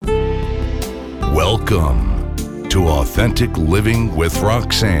Welcome to Authentic Living with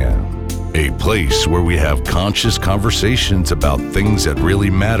Roxanne, a place where we have conscious conversations about things that really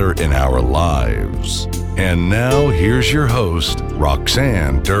matter in our lives. And now, here's your host,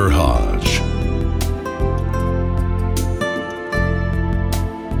 Roxanne Derhaj.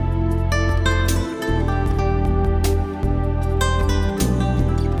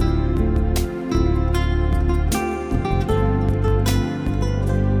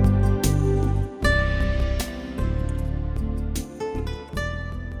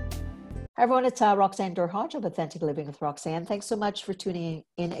 Hi everyone, it's Roxanne Derhaj of Authentic Living with Roxanne. Thanks so much for tuning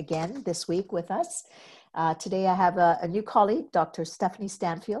in again this week with us. Today I have a new colleague, Dr. Stephanie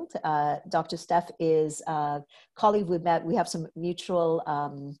Stanfield. Dr. Steph is a colleague we met. We have some mutual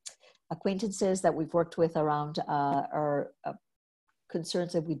acquaintances that we've worked with around our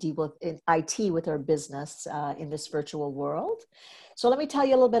concerns that we deal with in IT with our business in this virtual world. So let me tell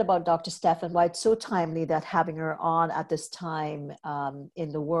you a little bit about Dr. Steph and why it's so timely that having her on at this time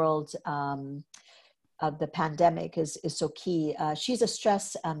in the world of the pandemic is so key. She's a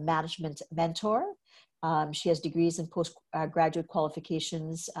stress management mentor. She has degrees in postgraduate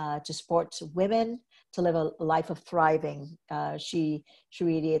qualifications to support women to live a life of thriving. She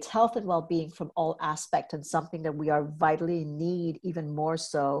radiates health and well-being from all aspects, and something that we are vitally need even more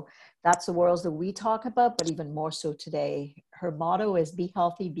so. That's the worlds that we talk about, but even more so today. Her motto is be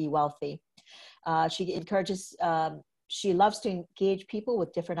healthy, be wealthy. She encourages, she loves to engage people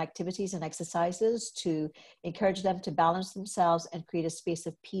with different activities and exercises to encourage them to balance themselves and create a space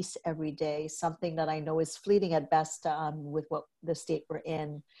of peace every day, something that I know is fleeting at best with what the state we're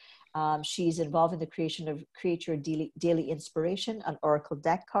in. She's involved in the creation of Create Your Daily Inspiration, an Oracle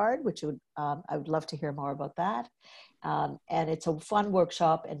deck card, which I would love to hear more about that. And it's a fun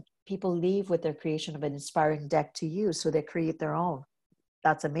workshop, and people leave with their creation of an inspiring deck to use, so they create their own.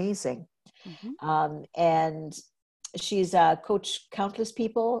 That's amazing. Mm-hmm. And she's coached countless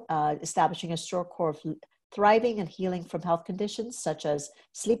people, establishing a strong core of thriving and healing from health conditions such as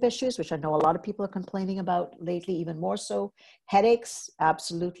sleep issues, which I know a lot of people are complaining about lately, even more so, headaches,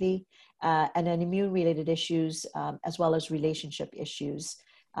 absolutely, and then immune-related issues, as well as relationship issues.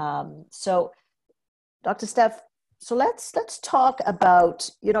 So, Dr. Steph, so let's talk about,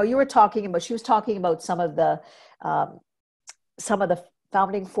 she was talking about some of the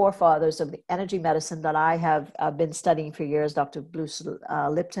founding forefathers of the energy medicine that I have been studying for years. Dr. Bruce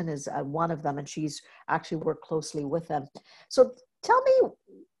Lipton is one of them, and she's actually worked closely with them. So tell me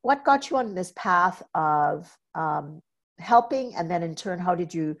what got you on this path of helping, and then in turn, how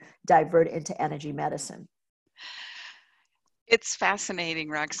did you divert into energy medicine? It's fascinating,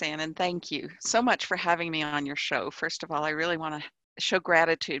 Roxanne, and thank you so much for having me on your show. First of all, I really want to show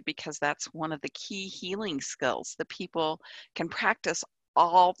gratitude, because that's one of the key healing skills that people can practice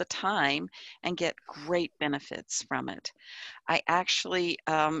all the time and get great benefits from it. I actually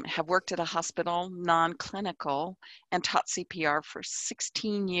have worked at a hospital, non-clinical, and taught CPR for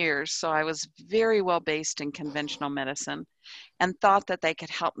 16 years. So I was very well based in conventional medicine and thought that they could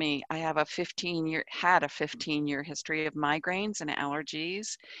help me. I have had a 15-year history of migraines and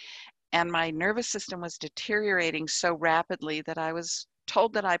allergies, and my nervous system was deteriorating so rapidly that I was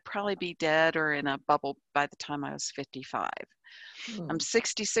told that I'd probably be dead or in a bubble by the time I was 55. I'm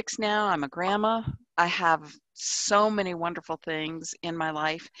 66 now. I'm a grandma. I have so many wonderful things in my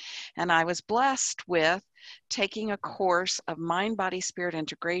life. And I was blessed with taking a course of mind, body, spirit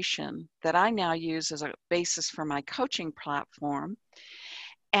integration that I now use as a basis for my coaching platform.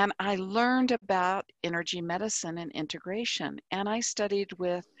 And I learned about energy medicine and integration. And I studied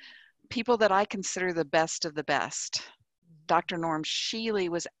with people that I consider the best of the best. Dr. Norm Shealy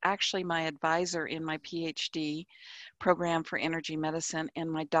was actually my advisor in my PhD program for energy medicine and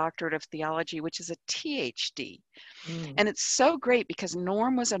my doctorate of theology, which is a THD. And it's so great because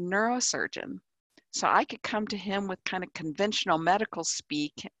Norm was a neurosurgeon. So I could come to him with kind of conventional medical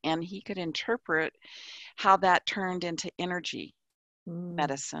speak, and he could interpret how that turned into energy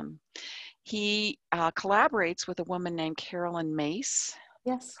medicine. He collaborates with a woman named Carolyn Mace,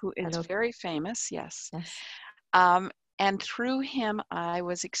 yes, who is very famous. Yes. And through him, I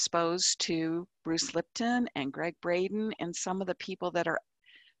was exposed to Bruce Lipton and Greg Braden and some of the people that are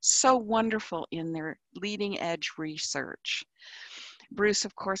so wonderful in their leading edge research. Bruce,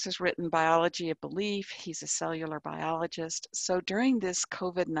 of course, has written Biology of Belief. He's a cellular biologist. So during this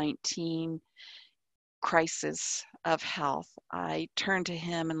COVID-19 crisis of health, I turned to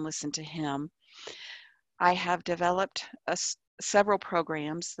him and listened to him. I have developed several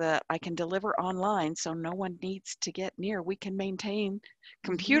programs that I can deliver online, so no one needs to get near. We can maintain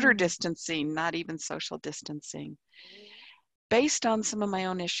computer distancing, not even social distancing. based on some of my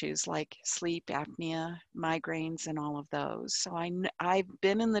own issues like sleep apnea, migraines, and all of those. So I've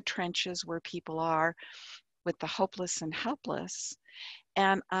been in the trenches where people are with the hopeless and helpless,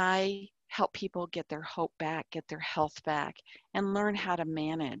 and I help people get their hope back, get their health back, and learn how to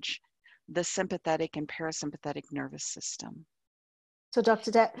manage the sympathetic and parasympathetic nervous system. So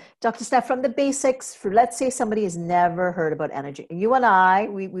Dr. Steph, from the basics, for let's say somebody has never heard about energy. You and I,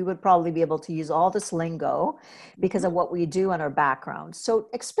 we would probably be able to use all this lingo because of what we do and our background. So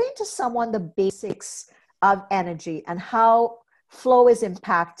explain to someone the basics of energy and how flow is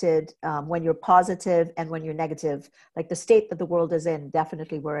impacted when you're positive and when you're negative. Like the state that the world is in,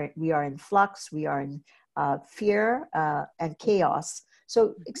 definitely we are in flux, we are in fear and chaos.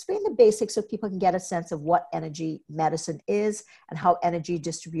 So explain the basics so people can get a sense of what energy medicine is and how energy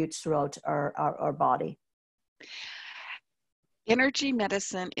distributes throughout our body. Energy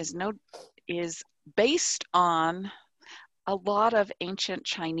medicine is based on a lot of ancient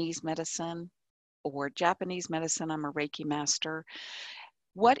Chinese medicine or Japanese medicine. I'm a Reiki master.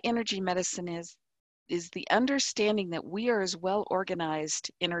 What energy medicine is the understanding that we are as well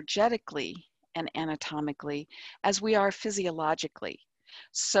organized energetically and anatomically as we are physiologically.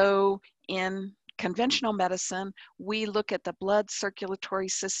 So in conventional medicine, we look at the blood circulatory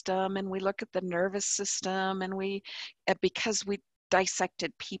system and we look at the nervous system, and because we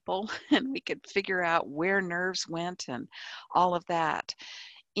dissected people and we could figure out where nerves went and all of that.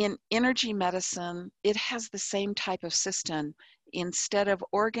 In energy medicine, it has the same type of system. Instead of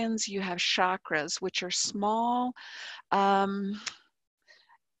organs, you have chakras, which are small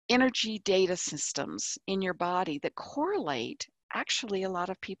energy data systems in your body that correlate. Actually, a lot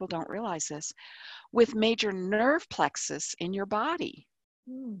of people don't realize this, with major nerve plexus in your body.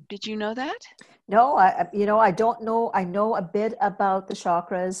 Did you know that? No, I don't know. I know a bit about the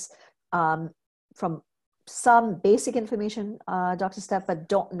chakras from some basic information, Dr. Steph, but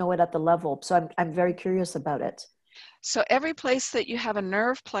don't know it at the level. So I'm very curious about it. So every place that you have a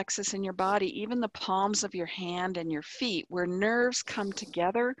nerve plexus in your body, even the palms of your hand and your feet, where nerves come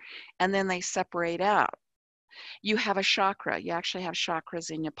together and then they separate out, you have a chakra. You actually have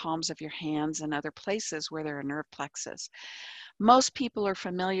chakras in your palms of your hands and other places where there are nerve plexus. Most people are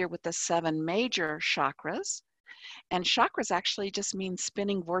familiar with the 7 major chakras, and chakras actually just mean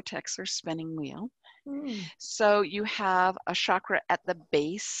spinning vortex or spinning wheel. So you have a chakra at the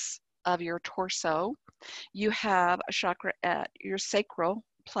base of your torso. You have a chakra at your sacral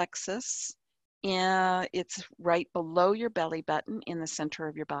plexus. It's right below your belly button in the center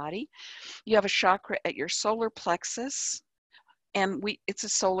of your body. You have a chakra at your solar plexus, and it's a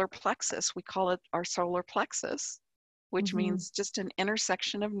solar plexus. We call it our solar plexus, which means just an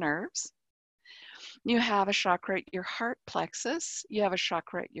intersection of nerves. You have a chakra at your heart plexus. You have a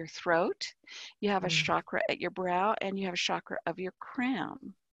chakra at your throat. You have a chakra at your brow, and you have a chakra of your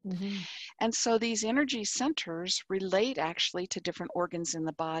crown. And so these energy centers relate actually to different organs in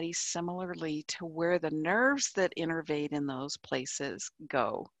the body, similarly to where the nerves that innervate in those places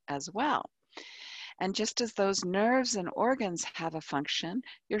go as well. And just as those nerves and organs have a function,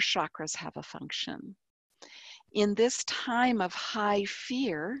 your chakras have a function. In this time of high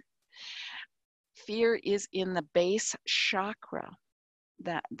fear, fear is in the base chakra,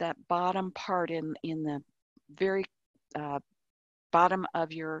 that bottom part in the very bottom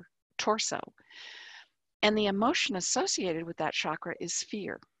of your torso. And the emotion associated with that chakra is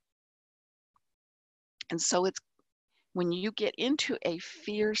fear. And so it's when you get into a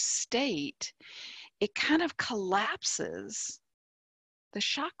fear state, it kind of collapses the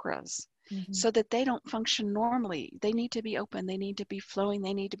chakras so that they don't function normally. They need to be open, they need to be flowing,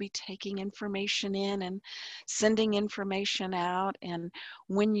 they need to be taking information in and sending information out. And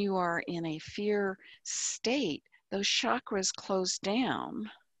when you are in a fear state, those chakras close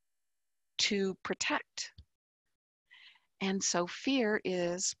down to protect. And so fear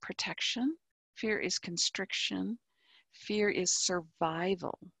is protection, fear is constriction, fear is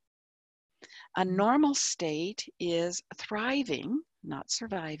survival. A normal state is thriving, not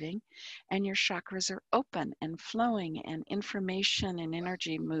surviving, and your chakras are open and flowing, and information and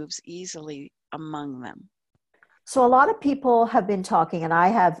energy moves easily among them. So a lot of people have been talking, and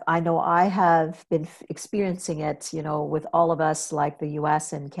I know I have been experiencing it, with all of us, like the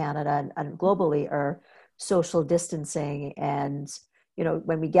US and Canada and globally, are social distancing. And,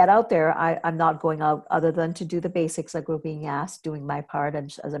 when we get out there, I'm not going out other than to do the basics like we're being asked, doing my part,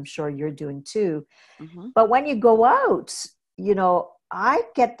 as I'm sure you're doing too. But when you go out, I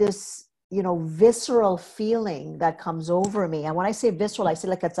get this, visceral feeling that comes over me. And when I say visceral, I say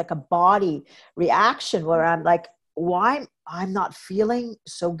like it's like a body reaction where I'm like, why I'm not feeling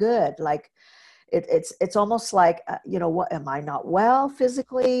so good. Like it's almost like, what, am I not well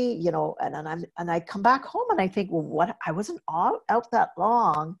physically? And I come back home and I think, well, what, I wasn't out that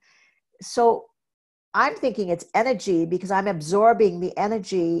long. So I'm thinking it's energy because I'm absorbing the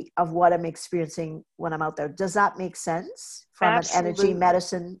energy of what I'm experiencing when I'm out there. Does that make sense from an energy Absolutely.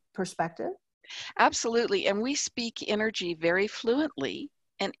 medicine perspective? Absolutely. And we speak energy very fluently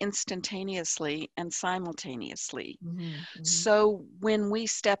and instantaneously and simultaneously. So when we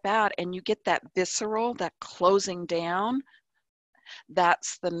step out and you get that visceral, that closing down,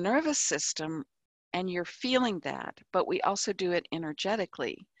 that's the nervous system, and you're feeling that, but we also do it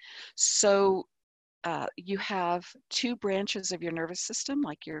energetically. So you have two branches of your nervous system,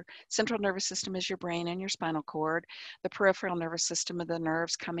 like your central nervous system is your brain and your spinal cord. The peripheral nervous system are the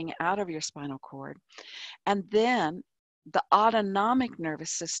nerves coming out of your spinal cord. And then the autonomic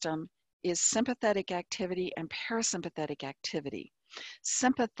nervous system is sympathetic activity and parasympathetic activity.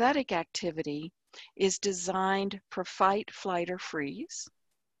 Sympathetic activity is designed for fight, flight, or freeze.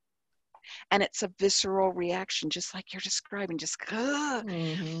 And it's a visceral reaction, just like you're describing, just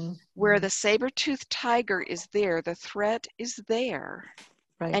where the saber-toothed tiger is there, the threat is there,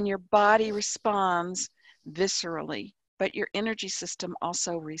 right. And your body responds viscerally, but your energy system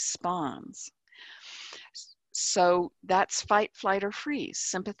also responds. So that's fight, flight, or freeze,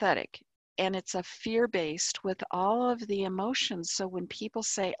 sympathetic. And it's a fear-based with all of the emotions. So when people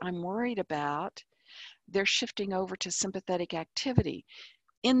say, I'm worried about, they're shifting over to sympathetic activity.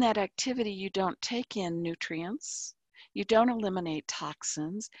 In that activity, you don't take in nutrients, you don't eliminate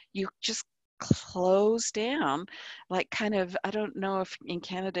toxins, you just close down, like kind of, I don't know if in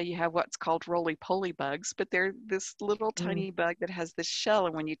Canada you have what's called roly-poly bugs, but they're this little tiny bug that has this shell,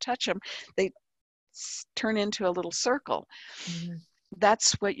 and when you touch them, they turn into a little circle.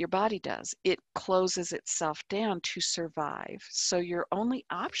 That's what your body does. It closes itself down to survive. So your only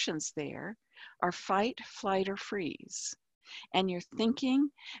options there are fight, flight, or freeze. And your thinking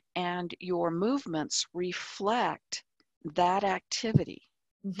and your movements reflect that activity.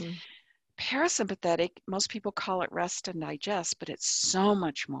 Parasympathetic, most people call it rest and digest, but it's so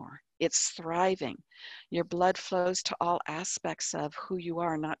much more. It's thriving. Your blood flows to all aspects of who you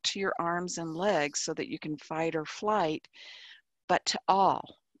are, not to your arms and legs so that you can fight or flight, but to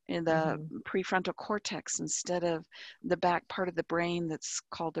all in the prefrontal cortex instead of the back part of the brain that's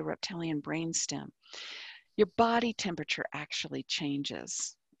called the reptilian brainstem. Your body temperature actually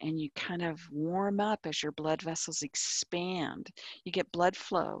changes, and you kind of warm up as your blood vessels expand. You get blood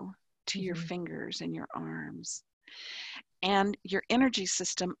flow to your fingers and your arms. And your energy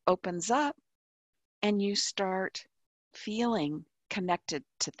system opens up, and you start feeling connected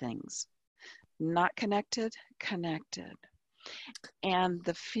to things. Not connected, connected. And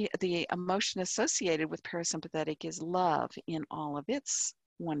the emotion associated with parasympathetic is love in all of its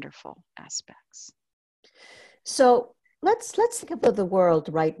wonderful aspects. So let's think about the world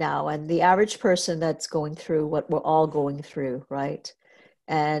right now and the average person that's going through what we're all going through, right?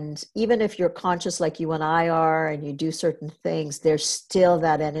 And even if you're conscious like you and I are, and you do certain things, there's still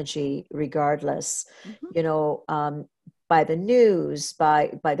that energy regardless, by the news, by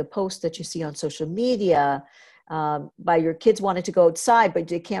the posts that you see on social media, by your kids wanting to go outside, but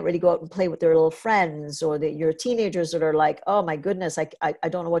they can't really go out and play with their little friends, or your teenagers that are like, oh my goodness, I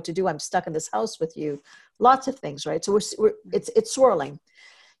don't know what to do. I'm stuck in this house with you. Lots of things, right? So it's swirling.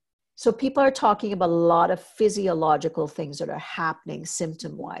 So people are talking about a lot of physiological things that are happening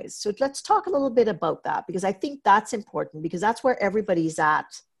symptom-wise. So let's talk a little bit about that, because I think that's important, because that's where everybody's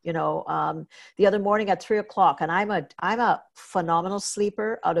at. The other morning at 3:00, and I'm a phenomenal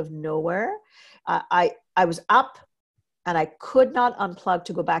sleeper out of nowhere. I was up and I could not unplug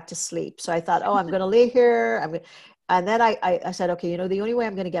to go back to sleep. So I thought, I'm going to lay here. And then I said, okay, the only way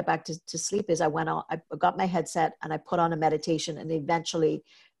I'm going to get back to sleep is I got my headset and I put on a meditation, and eventually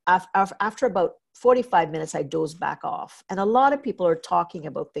after about 45 minutes, I dozed back off. And a lot of people are talking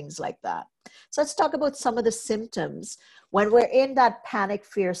about things like that. So let's talk about some of the symptoms when we're in that panic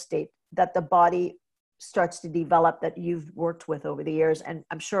fear state that the body starts to develop, that you've worked with over the years. And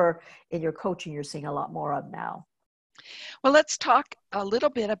I'm sure in your coaching, you're seeing a lot more of now. Well, let's talk a little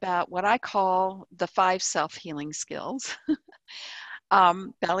bit about what I call the 5 self-healing skills.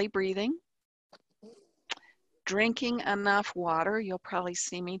 Belly breathing, drinking enough water. You'll probably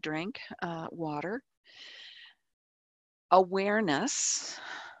see me drink water. Awareness,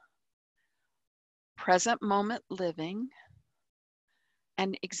 present moment living,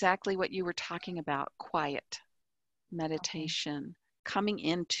 and exactly what you were talking about, quiet, meditation, coming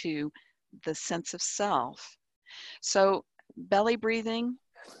into the sense of self. So belly breathing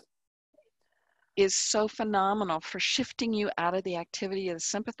is so phenomenal for shifting you out of the activity of the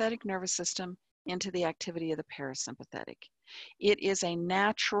sympathetic nervous system into the activity of the parasympathetic. It is a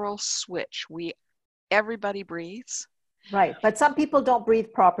natural switch. Everybody breathes. Right. But some people don't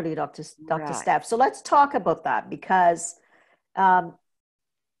breathe properly, Dr. Right. Steph. So let's talk about that, because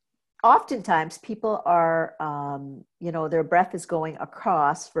oftentimes people are, their breath is going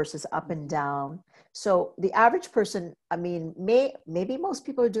across versus up and down. So the average person, I mean, maybe most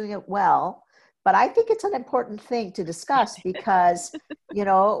people are doing it well, but I think it's an important thing to discuss because, we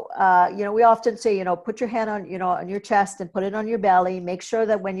often say, put your hand on your chest and put it on your belly. Make sure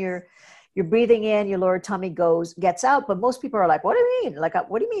that when you're breathing in, your lower tummy gets out. But most people are like, what do you mean? Like,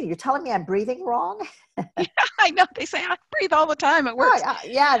 what do you mean? You're telling me I'm breathing wrong? Yeah, I know. They say I breathe all the time. It works.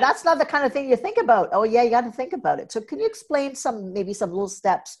 Yeah, that's not the kind of thing you think about. Oh, yeah, you got to think about it. So can you explain maybe some little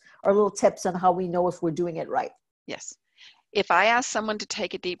steps or little tips on how we know if we're doing it right? Yes. If I ask someone to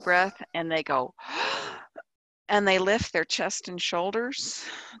take a deep breath and they go, and they lift their chest and shoulders,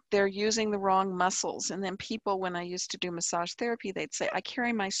 they're using the wrong muscles. And then people, when I used to do massage therapy, they'd say, I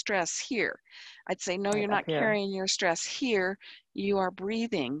carry my stress here. I'd say, no, you're not carrying your stress here. You are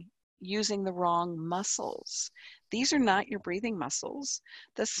breathing using the wrong muscles. These are not your breathing muscles.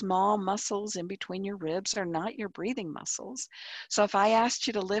 The small muscles in between your ribs are not your breathing muscles. So if I asked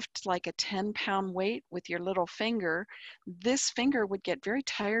you to lift like a 10-pound weight with your little finger, this finger would get very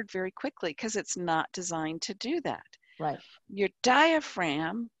tired very quickly because it's not designed to do that. Right. Your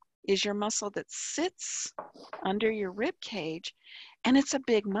diaphragm is your muscle that sits under your rib cage, and it's a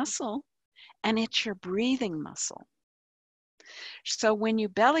big muscle, and it's your breathing muscle. So when you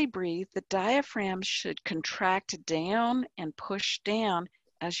belly breathe, the diaphragm should contract down and push down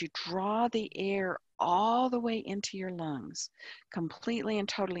as you draw the air all the way into your lungs, completely and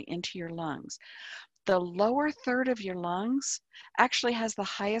totally into your lungs. The lower third of your lungs actually has the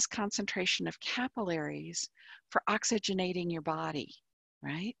highest concentration of capillaries for oxygenating your body,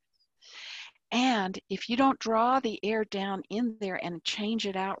 right? And if you don't draw the air down in there and change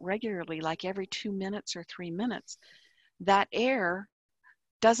it out regularly, like every 2 minutes or 3 minutes, that air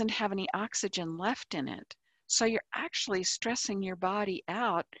doesn't have any oxygen left in it. So you're actually stressing your body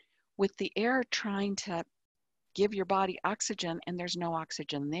out with the air trying to give your body oxygen, and there's no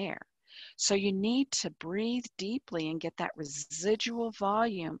oxygen there. So you need to breathe deeply and get that residual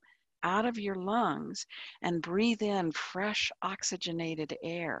volume out of your lungs and breathe in fresh oxygenated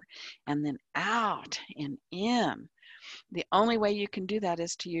air, and then out and in. The only way you can do that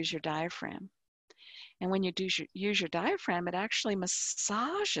is to use your diaphragm. And when you use your diaphragm, it actually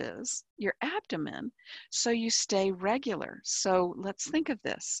massages your abdomen so you stay regular. So let's think of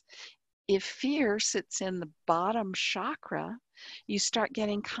this. If fear sits in the bottom chakra, you start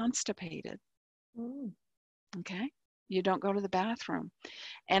getting constipated. Okay? You don't go to the bathroom.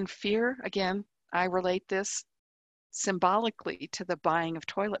 And fear, again, I relate this symbolically to the buying of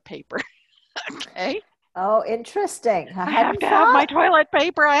toilet paper. Okay? Oh, interesting. I have to have my toilet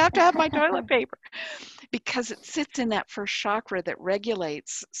paper. I have to have my toilet paper. Because it sits in that first chakra that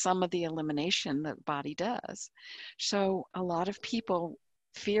regulates some of the elimination that the body does. So a lot of people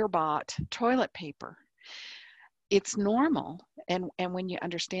fear bought toilet paper. It's normal. And when you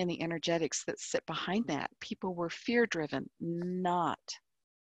understand the energetics that sit behind that, people were fear driven, not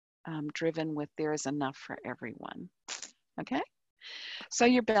driven with there is enough for everyone. Okay? So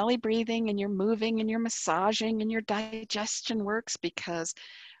your belly breathing and you're moving and you're massaging and your digestion works, because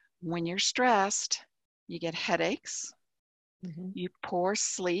when you're stressed, you get headaches, you poor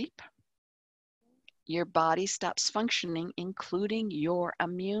sleep, your body stops functioning, including your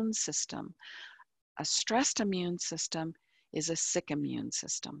immune system. A stressed immune system is a sick immune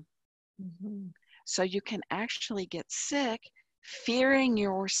system. So you can actually get sick fearing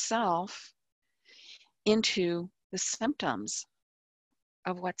yourself into the symptoms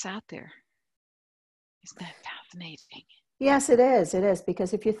of what's out there. Isn't that fascinating? Yes, it is. It is,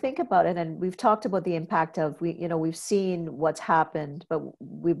 because if you think about it, and we've talked about the impact of, we've seen what's happened, but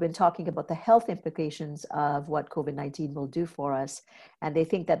we've been talking about the health implications of what COVID-19 will do for us. And they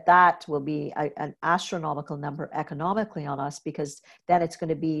think that will be an astronomical number economically on us, because then it's going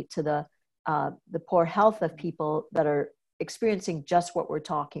to be to the poor health of people that are experiencing just what we're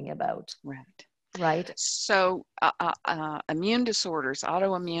talking about. Right. So immune disorders,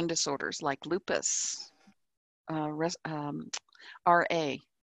 autoimmune disorders like lupus, RA,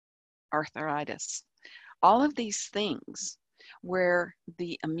 arthritis, all of these things where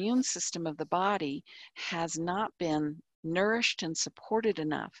the immune system of the body has not been nourished and supported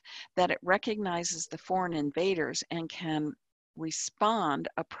enough that it recognizes the foreign invaders and can respond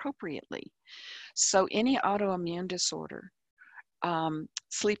appropriately. So any autoimmune disorder,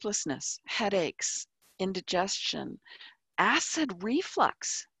 sleeplessness, headaches, indigestion, acid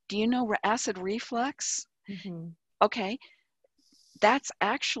reflux. Do you know acid reflux? Mm-hmm. Okay, that's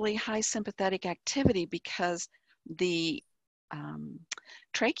actually high sympathetic activity because the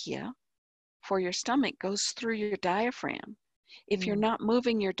trachea for your stomach goes through your diaphragm. If you're not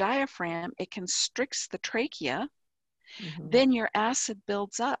moving your diaphragm, it constricts the trachea. Then your acid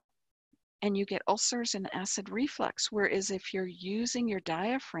builds up and you get ulcers and acid reflux. Whereas if you're using your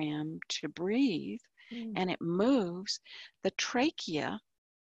diaphragm to breathe and it moves, the trachea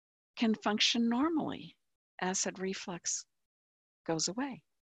can function normally. Acid reflux goes away.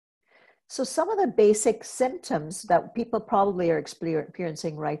 So some of the basic symptoms that people probably are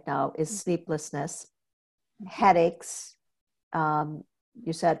experiencing right now is sleeplessness, headaches.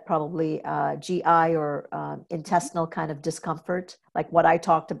 You said probably GI or intestinal kind of discomfort, like what I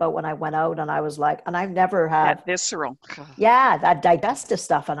talked about when I went out and I was like, and I've never had that visceral. Yeah, that digestive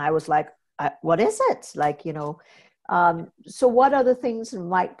stuff. And I was like, what is it? Like, so what other things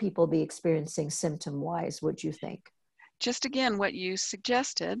might people be experiencing symptom wise, would you think? Just again, what you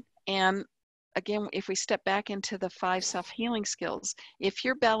suggested. And again, if we step back into the 5 self-healing skills, if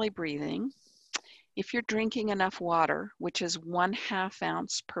you're belly breathing, if you're drinking enough water, which is 1/2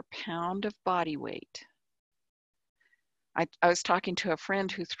 ounce per pound of body weight. I was talking to a friend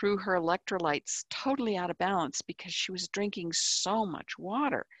who threw her electrolytes totally out of balance because she was drinking so much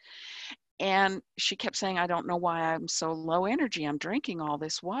water. And she kept saying, I don't know why I'm so low energy. I'm drinking all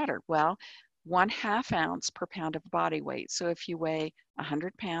this water. Well, 1/2 ounce per pound of body weight. So if you weigh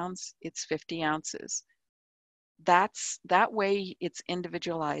 100 pounds, it's 50 ounces. That way it's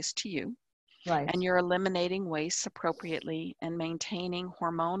individualized to you. Right. And you're eliminating wastes appropriately and maintaining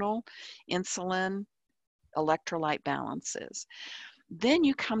hormonal, insulin, electrolyte balances. Then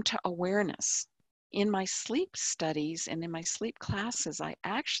you come to awareness. In my sleep studies and in my sleep classes, I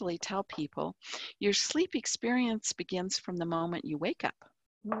actually tell people your sleep experience begins from the moment you wake up.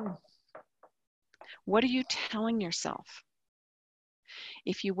 What are you telling yourself?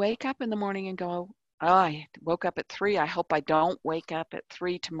 If you wake up in the morning and go, oh, I woke up at 3. I hope I don't wake up at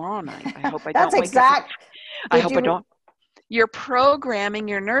 3 tomorrow night. I hope I That's don't wake up. I hope I don't. You're programming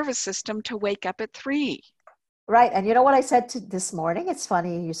your nervous system to wake up at 3. Right. And you know what I said this morning? It's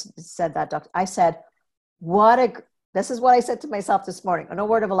funny you said that, Doctor. I said, this is what I said to myself this morning. No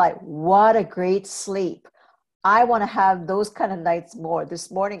word of a lie. What a great sleep. I want to have those kind of nights more. This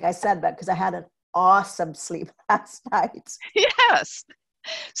morning I said that because I had an awesome sleep last night. Yes.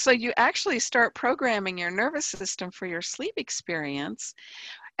 So you actually start programming your nervous system for your sleep experience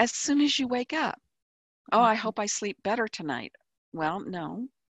as soon as you wake up. Oh, I hope I sleep better tonight. Well, no,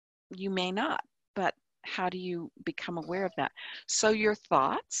 you may not, but how do you become aware of that? So your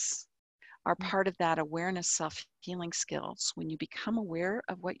thoughts are part of that awareness self-healing skills. When you become aware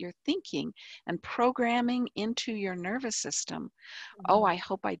of what you're thinking and programming into your nervous system, oh, I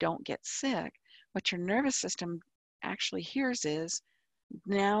hope I don't get sick. What your nervous system actually hears is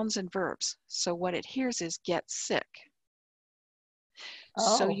nouns and verbs. So what it hears is get sick.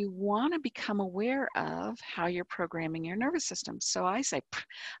 So you want to become aware of how you're programming your nervous system. So I say,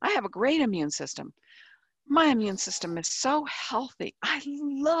 I have a great immune system. My immune system is so healthy. I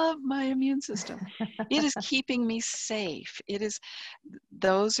love my immune system. It is keeping me safe.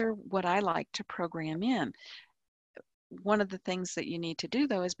 Those are what I like to program in. One of the things that you need to do,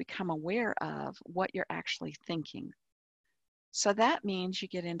 though, is become aware of what you're actually thinking. So that means you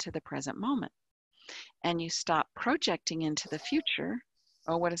get into the present moment and you stop projecting into the future.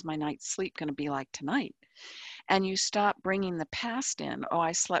 Oh, what is my night's sleep going to be like tonight? And you stop bringing the past in. Oh,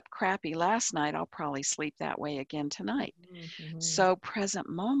 I slept crappy last night. I'll probably sleep that way again tonight. So present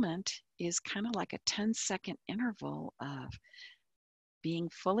moment is kind of like a 10-second interval of being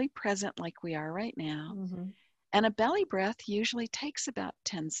fully present like we are right now. And a belly breath usually takes about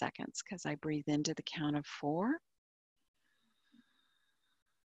 10 seconds because I breathe into the count of 4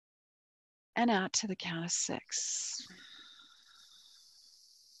 and out to the count of 6.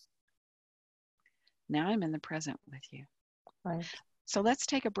 Now I'm in the present with you. Right. So let's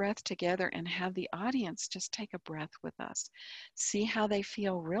take a breath together and have the audience just take a breath with us. See how they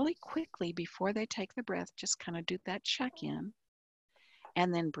feel really quickly before they take the breath. Just kind of do that check-in.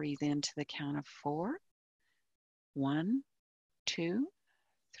 And then breathe into the count of 4. 1, 2,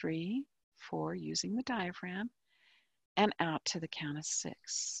 3, 4, using the diaphragm. And out to the count of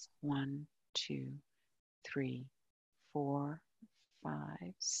 6. 1, 2, 3, 4, 5,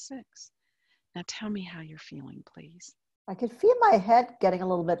 6. Now tell me how you're feeling, please. I could feel my head getting a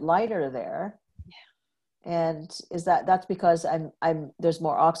little bit lighter there. Yeah. And that's because I'm there's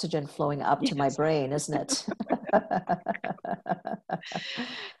more oxygen flowing up to my brain, isn't it?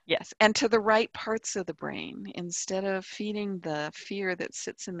 Yes, and to the right parts of the brain. Instead of feeding the fear that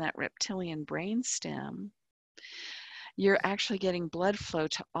sits in that reptilian brain stem, you're actually getting blood flow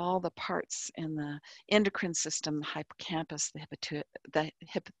to all the parts in the endocrine system, the hippocampus, the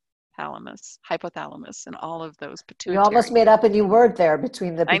hypothalamus, and all of those You almost pituitary. made up a new word there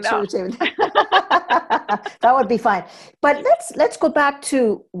between the I know. pituitary. That would be fine. But let's go back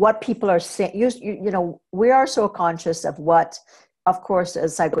to what people are saying. You know, we are so conscious of what, of course,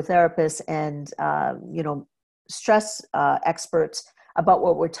 as psychotherapists and stress experts, about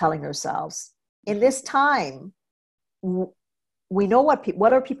what we're telling ourselves in this time. We know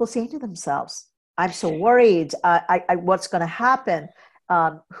what are people saying to themselves. I'm so worried. What's going to happen?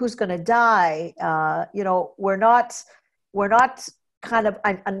 Who's going to die? We're not kind of,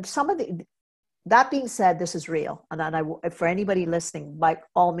 and some of the, that being said, this is real. And for anybody listening, by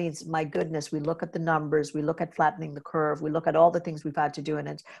all means, my goodness, we look at the numbers, we look at flattening the curve, we look at all the things we've had to do,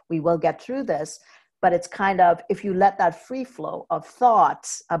 and we will get through this. But it's kind of, if you let that free flow of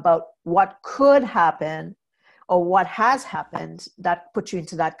thoughts about what could happen or what has happened, that puts you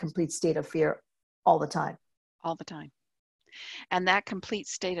into that complete state of fear all the time. All the time. And that complete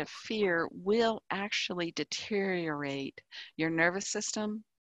state of fear will actually deteriorate your nervous system,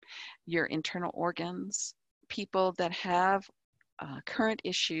 your internal organs. People that have current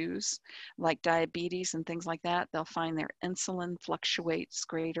issues like diabetes and things like that, they'll find their insulin fluctuates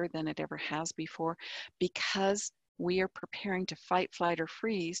greater than it ever has before because we are preparing to fight, flight, or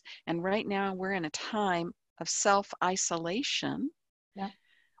freeze. And right now we're in a time of self-isolation. Yeah.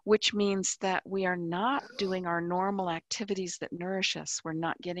 Which means that we are not doing our normal activities that nourish us. We're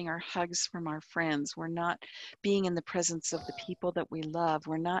not getting our hugs from our friends. We're not being in the presence of the people that we love.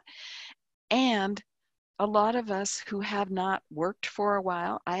 We're not, and a lot of us who have not worked for a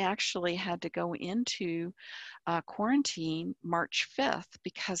while, I actually had to go into quarantine March 5th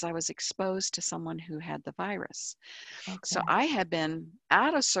because I was exposed to someone who had the virus. Okay. So I had been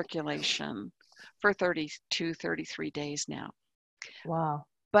out of circulation for 32, 33 days now. Wow.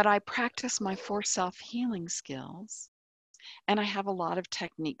 But I practice my 4 self-healing skills, and I have a lot of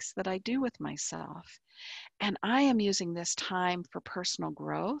techniques that I do with myself. And I am using this time for personal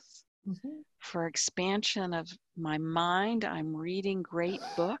growth, for expansion of my mind. I'm reading great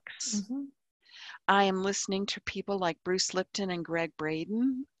books. I am listening to people like Bruce Lipton and Greg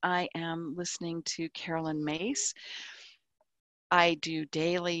Braden. I am listening to Carolyn Mace. I do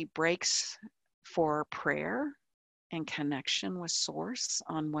daily breaks for prayer and connection with source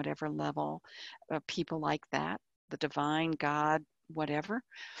on whatever level, people like that, the divine, God, whatever.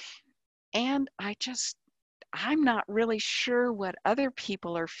 And I'm not really sure what other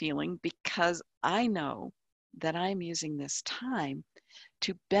people are feeling because I know that I'm using this time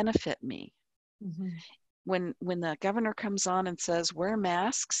to benefit me. When the governor comes on and says, wear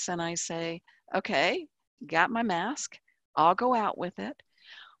masks, and I say, okay, got my mask, I'll go out with it.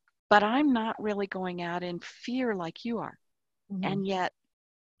 But I'm not really going out in fear like you are. And yet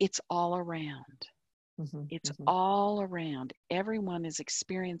it's all around. It's all around. Everyone is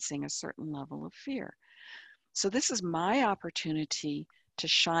experiencing a certain level of fear. So this is my opportunity to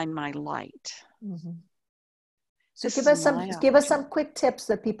shine my light. So give us some quick tips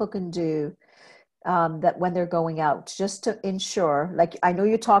that people can do that when they're going out, just to ensure, like, I know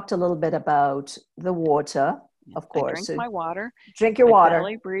you talked a little bit about the water, of course. I drink my water. Drink your water.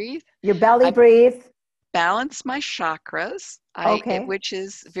 Belly breathe. Your belly breathe. Balance my chakras, which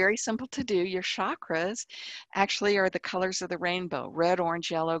is very simple to do. Your chakras actually are the colors of the rainbow: red,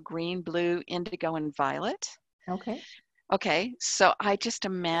 orange, yellow, green, blue, indigo, and violet. Okay, so I just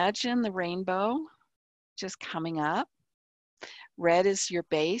imagine the rainbow just coming up. Red is your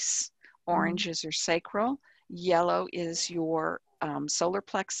base, orange is your sacral, yellow is your solar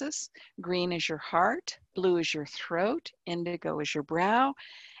plexus, green is your heart, blue is your throat, indigo is your brow,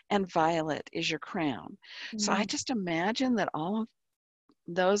 and violet is your crown. So I just imagine that all of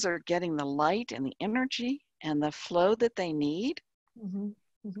those are getting the light and the energy and the flow that they need.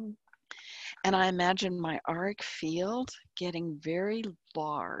 And I imagine my auric field getting very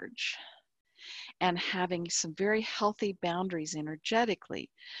large and having some very healthy boundaries energetically,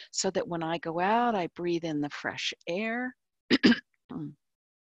 so that when I go out, I breathe in the fresh air.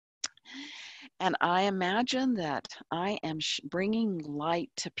 And I imagine that I am bringing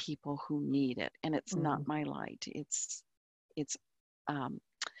light to people who need it. And it's not my light. It's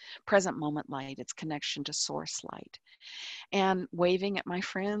present moment light. It's connection to source light. And waving at my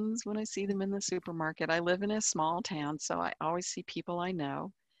friends when I see them in the supermarket. I live in a small town, so I always see people I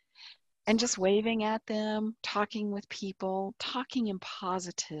know. And just waving at them, talking with people, talking in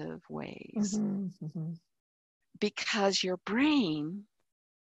positive ways. because your brain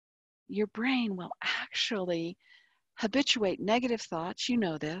will actually habituate negative thoughts. You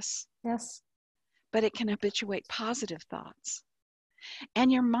know this. Yes. But it can habituate positive thoughts.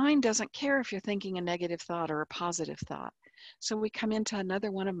 And your mind doesn't care if you're thinking a negative thought or a positive thought. So we come into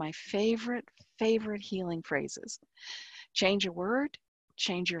another one of my favorite healing phrases. Change a word,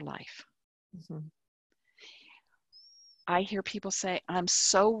 change your life. Mm-hmm. I hear people say, I'm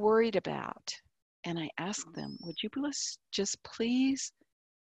so worried about, and I ask them, would you just please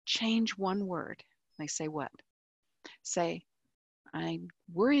change one word? They say, what? Say, I'm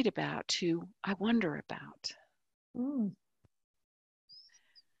worried about to I wonder about. Mm.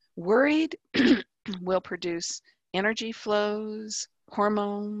 Worried will produce energy flows,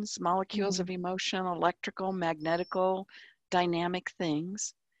 hormones, molecules of emotion, electrical, magnetical, dynamic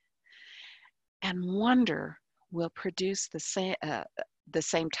things. And wonder will produce the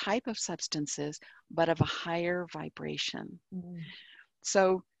same type of substances, but of a higher vibration.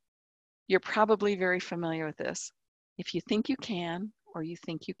 So you're probably very familiar with this. If you think you can or you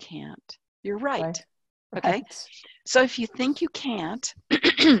think you can't, you're right. Okay? Right. So if you think you can't,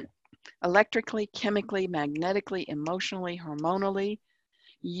 electrically, chemically, magnetically, emotionally, hormonally,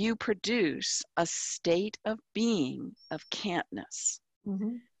 you produce a state of being of can'tness.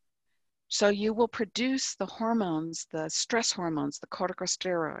 Mm-hmm. So you will produce the hormones, the stress hormones, the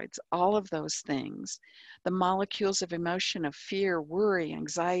corticosteroids, all of those things, the molecules of emotion of fear, worry,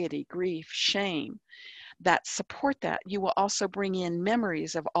 anxiety, grief, shame, that support that. You will also bring in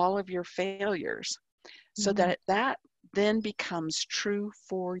memories of all of your failures so that then becomes true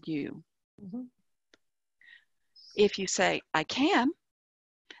for you. Mm-hmm. If you say, I can,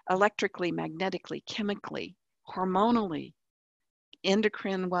 electrically, magnetically, chemically, hormonally,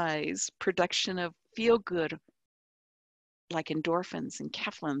 endocrine-wise, production of feel-good, like endorphins and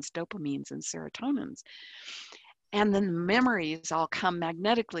enkephalins, dopamines and serotonins. And then the memories all come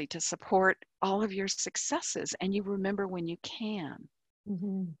magnetically to support all of your successes. And you remember when you can.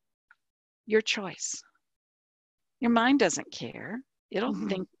 Mm-hmm. Your choice. Your mind doesn't care. It'll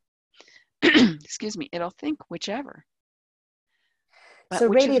think, excuse me, it'll think whichever. But So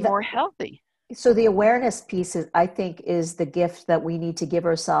which really, is more healthy? So the awareness piece is, I think, is the gift that we need to give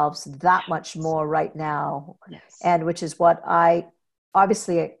ourselves that much more right now. Yes. And which is what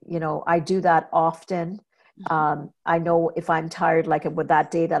obviously, I do that often. I know if I'm tired, like with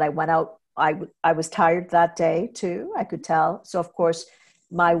that day that I went out, I was tired that day too. I could tell. So of course,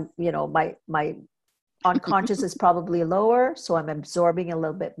 my unconscious is probably lower, so I'm absorbing a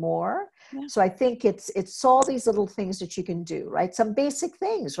little bit more. Yeah. So I think it's all these little things that you can do, right? Some basic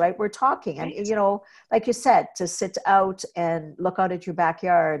things, right? We're talking, right. And like you said, to sit out and look out at your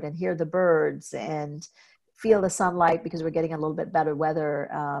backyard and hear the birds and feel the sunlight, because we're getting a little bit better weather,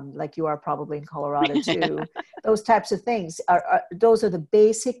 like you are probably in Colorado too. Those types of things those are the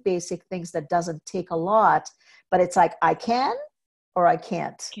basic things that doesn't take a lot, but it's like I can or I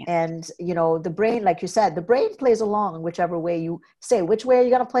can't. And, the brain, like you said, the brain plays along whichever way you say, which way are you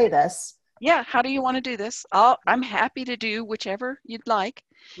going to play this? Yeah. How do you want to do this? I'm happy to do whichever you'd like.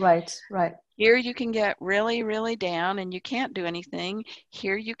 Right. Here you can get really, really down and you can't do anything.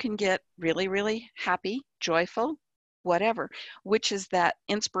 Here you can get really, really happy, joyful, whatever, which is that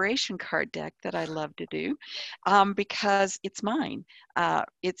inspiration card deck that I love to do because it's mine.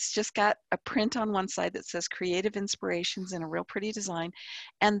 It's just got a print on one side that says creative inspirations in a real pretty design.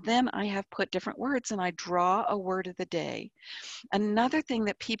 And then I have put different words and I draw a word of the day. Another thing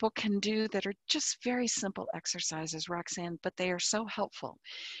that people can do that are just very simple exercises, Roxanne, but they are so helpful,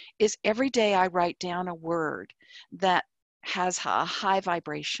 is every day I write down a word that has a high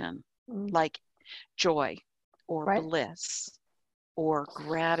vibration, like joy or bliss or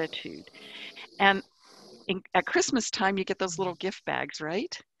gratitude. And at Christmas time, you get those little gift bags,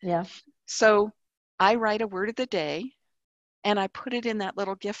 right? Yeah. So I write a word of the day and I put it in that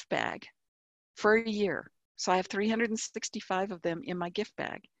little gift bag for a year. So I have 365 of them in my gift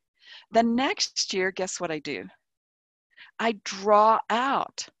bag. The next year, guess what I do? I draw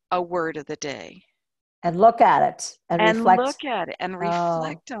out a word of the day. And look at it and reflect. Look at it and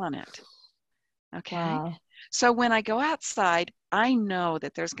reflect on it. Okay. Wow. So when I go outside, I know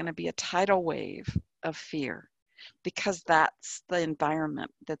that there's going to be a tidal wave of fear because that's the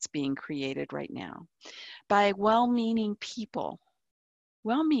environment that's being created right now by well-meaning people,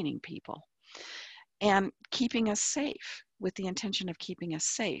 and keeping us safe with the intention of keeping us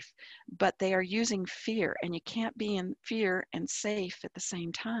safe. But they are using fear, and you can't be in fear and safe at the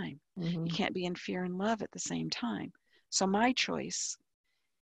same time. You can't be in fear and love at the same time. So my choice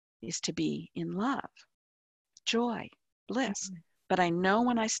is to be in love, joy, bliss. But I know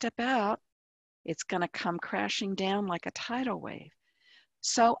when I step out, It's going to come crashing down like a tidal wave.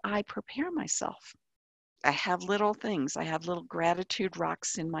 So I prepare myself. I have little things. I have little gratitude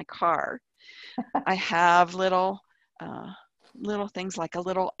rocks in my car. I have uh, little things like a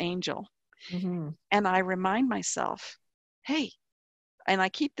little angel. Mm-hmm. And I remind myself, hey, and I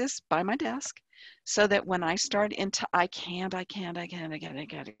keep this by my desk so that when I start into I can't, I pick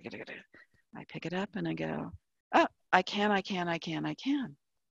it up and I go, oh, I can.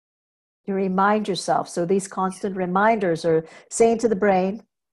 You remind yourself. So these constant reminders are saying to the brain,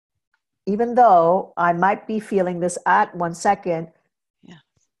 even though I might be feeling this at 1 second, Yeah.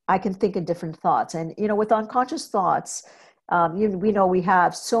 I can think of different thoughts. And, with unconscious thoughts, we know we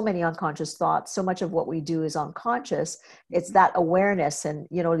have so many unconscious thoughts. So much of what we do is unconscious. It's that awareness. And,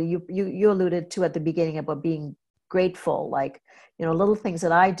 you alluded to at the beginning about being grateful. Like, little things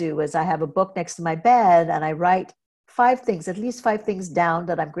that I do is I have a book next to my bed and I write at least five things down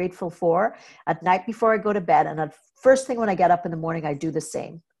that I'm grateful for at night before I go to bed. And at first thing when I get up in the morning, I do the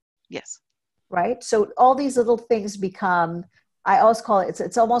same. Yes. Right. So all these little things become, I always call it,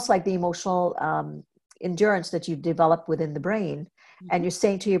 it's almost like the emotional endurance that you develop within the brain. Mm-hmm. And you're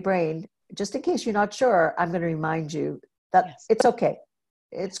saying to your brain, just in case you're not sure, I'm going to remind you that Yes. it's okay.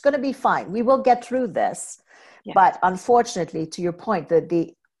 It's going to be fine. We will get through this. Yes. But unfortunately, to your point, that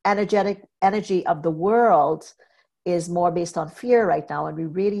the energetic energy of the world is more based on fear right now. And we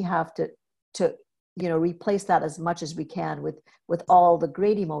really have to replace that as much as we can with all the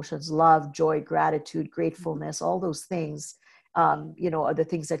great emotions, love, joy, gratitude, gratefulness, all those things, are the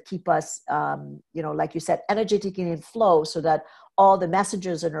things that keep us, like you said, energetic and in flow, so that all the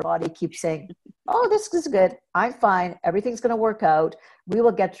messages in our body keep saying, oh, this is good. I'm fine. Everything's going to work out. We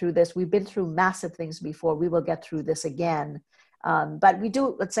will get through this. We've been through massive things before. We will get through this again. But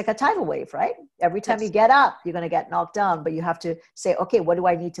it's like a tidal wave, right? Every time Yes. you get up, you're going to get knocked down, but you have to say, okay, what do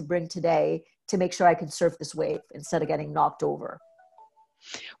I need to bring today to make sure I can surf this wave instead of getting knocked over?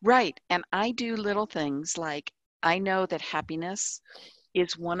 Right. And I do little things like I know that happiness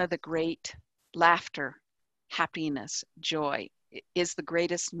is one of the great laughter, happiness, joy is the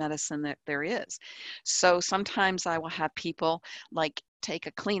greatest medicine that there is. So sometimes I will have people like take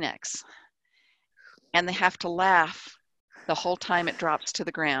a Kleenex and they have to laugh the whole time it drops to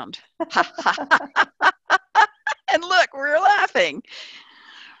the ground. And look, we're laughing.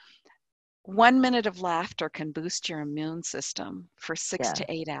 1 minute of laughter can boost your immune system for 6 to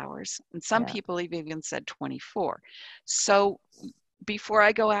 8 hours. And some people have even said 24. So before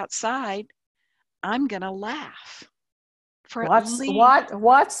I go outside, I'm going to laugh.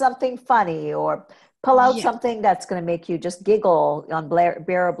 Watch something funny or pull out something that's going to make you just giggle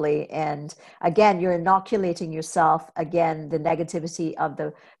unbearably. And again, you're inoculating yourself the negativity of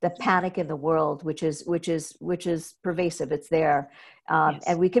the panic in the world, which is pervasive. It's there.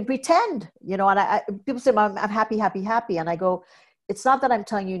 And we can pretend, and people say, I'm happy, happy, happy. And I go, it's not that I'm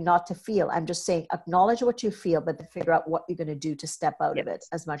telling you not to feel. I'm just saying, acknowledge what you feel, but figure out what you're going to do to step out of it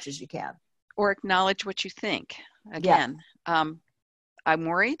as much as you can. Or acknowledge what you think. Again, I'm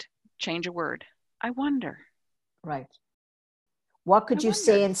worried, change a word. I wonder. Right. What could you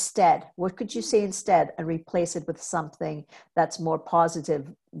say instead? What could you say instead and replace it with something that's more positive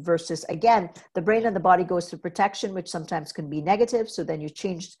versus, again, the brain and the body goes through protection, which sometimes can be negative. So then you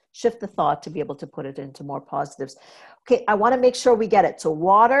shift the thought to be able to put it into more positives. Okay. I want to make sure we get it. So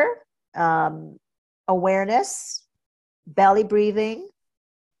water, awareness, belly breathing.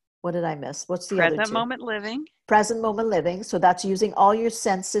 What did I miss? What's the other two? Present moment living. Present moment living. So that's using all your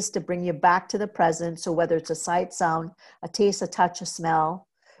senses to bring you back to the present. So whether it's a sight, sound, a taste, a touch, a smell,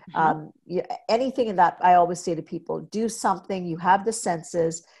 anything in that, I always say to people, do something, you have the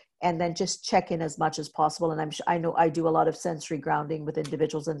senses, and then just check in as much as possible. And I know I do a lot of sensory grounding with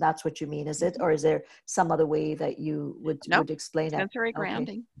individuals, and that's what you mean, is it? Or is there some other way that you would explain it? Sensory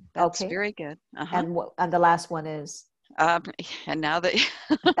grounding. That's very good. And the last one is? And now that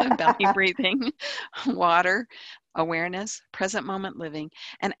belly breathing, water, awareness, present moment living,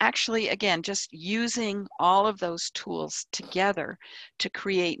 and actually, again, just using all of those tools together to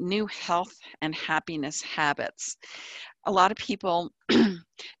create new health and happiness habits. A lot of people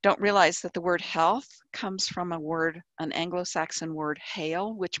don't realize that the word health comes from an Anglo-Saxon word,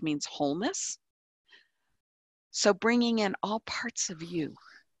 hail, which means wholeness. So bringing in all parts of you.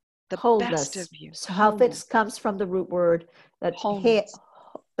 The wholeness. Best of you. So health comes from the root word that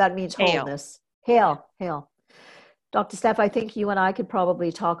that means wholeness. Hail. Dr. Steph, I think you and I could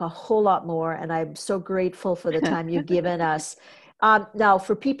probably talk a whole lot more, and I'm so grateful for the time you've given us. Now,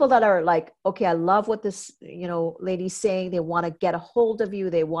 for people that are like, okay, I love what this lady's saying. They want to get a hold of you.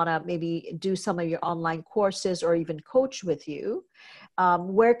 They want to maybe do some of your online courses or even coach with you.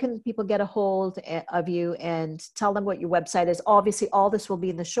 where can people get a hold of you, and tell them what your website is? Obviously, all this will be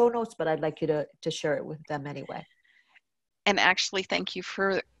in the show notes, but I'd like you to share it with them anyway. And actually, thank you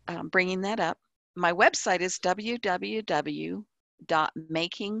for bringing that up. My website is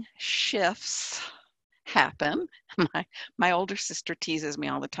www.makingshiftshappen. My older sister teases me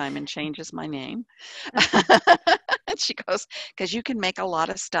all the time and changes my name. And she goes, because you can make a lot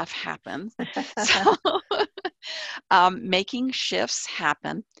of stuff happen. So making shifts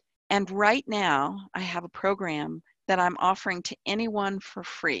happen. And right now, I have a program that I'm offering to anyone for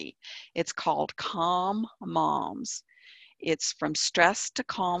free. It's called Calm Moms. It's from stress to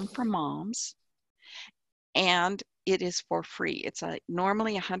calm for moms. And it is for free. It's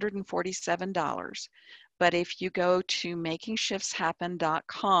normally $147. But if you go to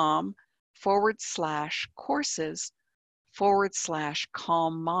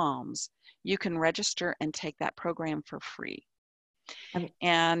makingshiftshappen.com/courses/calm moms, you can register and take that program for free.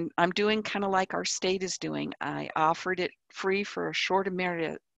 And I'm doing kind of like our state is doing. I offered it free for a short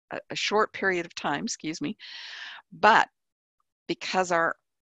period of time, but because our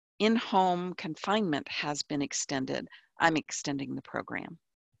in-home confinement has been extended, I'm extending the program.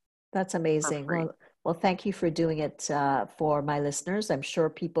 That's amazing. Well, thank you for doing it for my listeners. I'm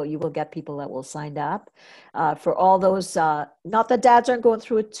sure you will get people that will sign up. For all those, not that dads aren't going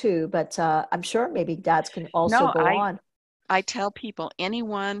through it too, but I'm sure maybe dads can also go on. I tell people,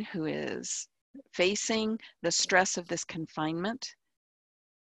 anyone who is facing the stress of this confinement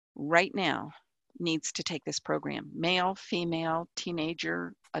right now needs to take this program. Male, female,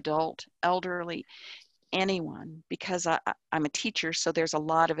 teenager, adult, elderly, anyone, because I'm a teacher, so there's a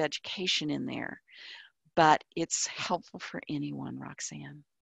lot of education in there, but it's helpful for anyone, Roxanne.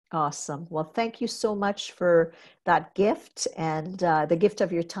 Awesome. Well, thank you so much for that gift and the gift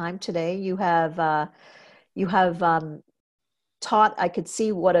of your time today. You have taught. I could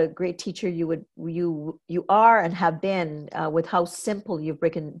see what a great teacher you are and have been with how simple you've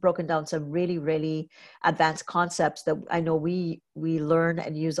broken down some really, really advanced concepts that I know we learn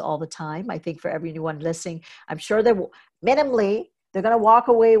and use all the time. I think for everyone listening, I'm sure they're going to walk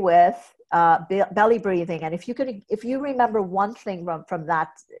away with belly breathing. And if you remember one thing from that,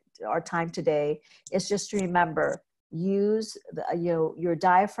 our time today, is just to remember, use your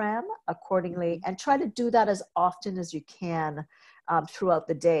diaphragm accordingly, and try to do that as often as you can throughout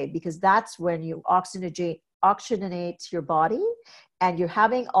the day, because that's when you oxygenate your body, and you're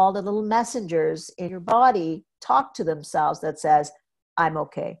having all the little messengers in your body talk to themselves that says, I'm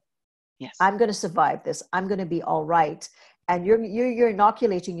okay. Yes. I'm going to survive this. I'm going to be all right. And you're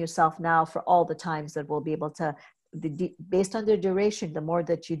inoculating yourself now for all the times that we'll be able to, based on the duration, the more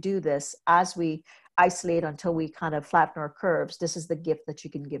that you do this, as we isolate until we kind of flatten our curves, this is the gift that you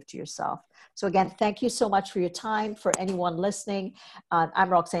can give to yourself. So again, thank you so much for your time. For anyone listening, I'm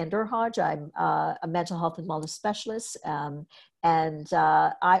Roxanne Durhodge. I'm a mental health and wellness specialist. And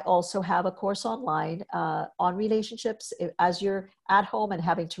I also have a course online on relationships as you're at home and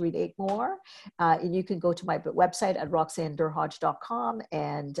having to relate more. And you can go to my website at roxannedurhodge.com,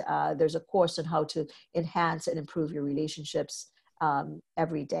 and there's a course on how to enhance and improve your relationships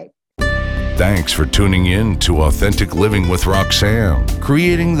every day. Thanks for tuning in to Authentic Living with Roxanne,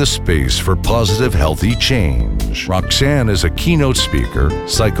 creating the space for positive, healthy change. Roxanne is a keynote speaker,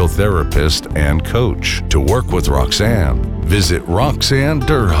 psychotherapist, and coach. To work with Roxanne, visit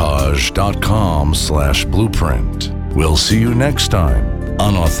roxannedurhodge.com/blueprint. We'll see you next time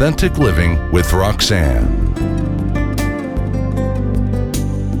on Authentic Living with Roxanne.